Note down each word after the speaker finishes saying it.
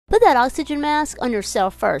Put that oxygen mask on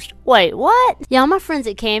yourself first. Wait, what? Y'all, my friends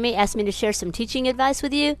at CAMI asked me to share some teaching advice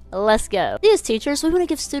with you. Let's go. As teachers, we want to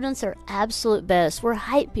give students their absolute best. We're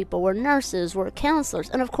hype people, we're nurses, we're counselors,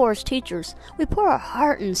 and of course, teachers. We pour our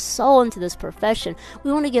heart and soul into this profession.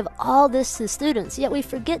 We want to give all this to students, yet we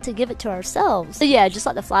forget to give it to ourselves. So yeah, just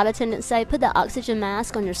like the flight attendants say, put the oxygen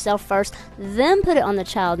mask on yourself first, then put it on the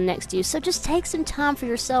child next to you. So just take some time for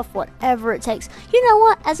yourself, whatever it takes. You know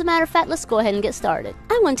what? As a matter of fact, let's go ahead and get started.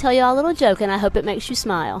 I'm going to tell you all a little joke, and I hope it makes you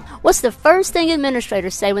smile. What's the first thing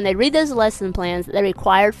administrators say when they read those lesson plans that they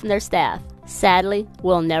required from their staff? Sadly,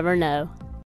 we'll never know.